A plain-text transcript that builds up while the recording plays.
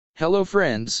Hello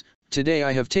friends, today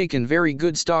I have taken very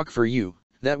good stock for you,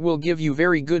 that will give you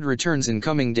very good returns in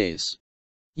coming days.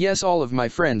 Yes, all of my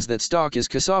friends, that stock is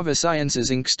Cassava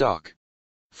Sciences Inc. stock.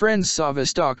 Friends, SAVA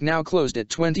stock now closed at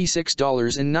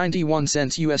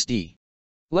 $26.91 USD.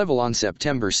 Level on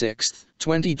September 6,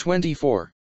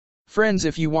 2024. Friends,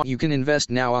 if you want, you can invest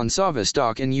now on SAVA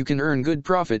stock and you can earn good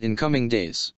profit in coming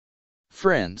days.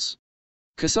 Friends,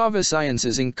 Cassava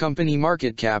Sciences Inc. company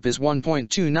market cap is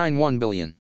 $1.291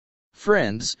 billion.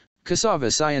 Friends, Cassava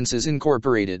Sciences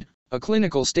Incorporated, a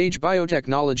clinical stage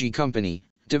biotechnology company,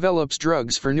 develops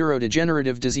drugs for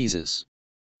neurodegenerative diseases.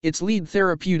 Its lead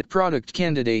therapeutic product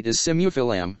candidate is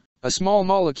simufilam, a small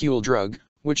molecule drug,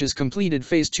 which has completed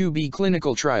phase 2b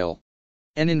clinical trial.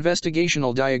 An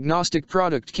investigational diagnostic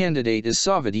product candidate is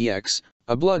SAVA-DX,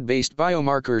 a blood-based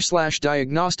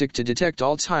biomarker/diagnostic to detect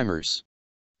Alzheimer's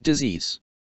disease.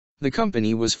 The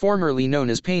company was formerly known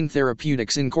as Pain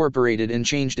Therapeutics Incorporated and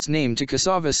changed its name to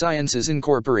Cassava Sciences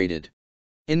Incorporated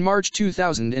in March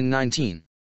 2019.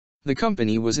 The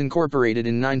company was incorporated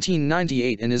in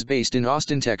 1998 and is based in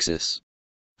Austin, Texas.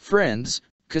 Friends,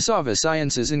 Cassava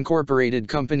Sciences Incorporated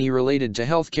company related to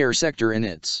healthcare sector and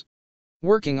it's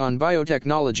working on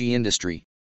biotechnology industry.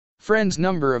 Friends,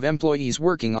 number of employees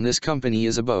working on this company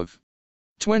is above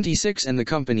 26 and the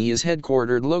company is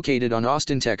headquartered located on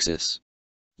Austin, Texas,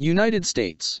 United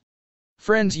States.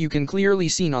 Friends, you can clearly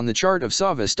seen on the chart of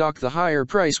SAVA stock the higher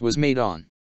price was made on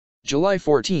July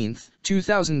 14,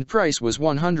 2000. Price was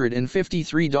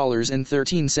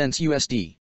 $153.13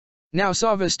 USD. Now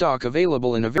SAVA stock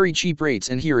available in a very cheap rates,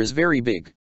 and here is very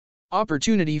big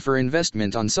opportunity for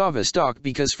investment on SAVA stock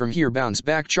because from here bounce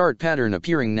back chart pattern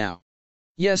appearing now.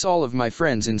 Yes, all of my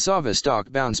friends, in SAVA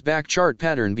stock bounce back chart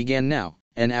pattern began now,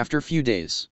 and after few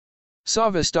days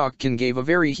SAVA stock can give a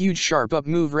very huge sharp up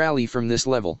move rally from this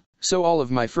level. So all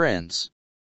of my friends,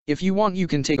 if you want, you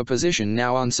can take a position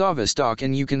now on SAVA stock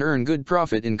and you can earn good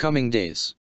profit in coming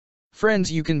days.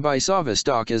 Friends, you can buy SAVA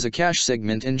stock as a cash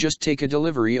segment and just take a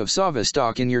delivery of SAVA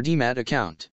stock in your demat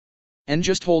account and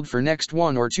just hold for next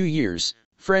 1 or 2 years.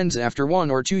 Friends, after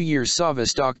 1 or 2 years SAVA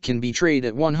stock can be traded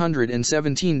at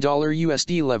 $117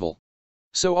 USD level.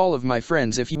 So all of my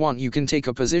friends, if you want, you can take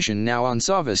a position now on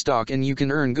SAVA stock and you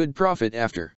can earn good profit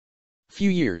after few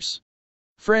years.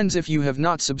 Friends, if you have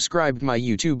not subscribed my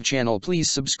YouTube channel,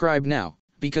 please subscribe now,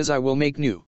 because I will make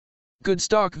new good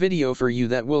stock video for you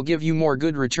that will give you more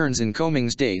good returns in coming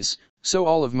days. So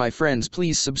all of my friends,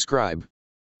 please subscribe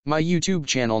my YouTube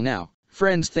channel now.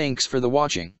 Friends, thanks for the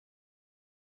watching.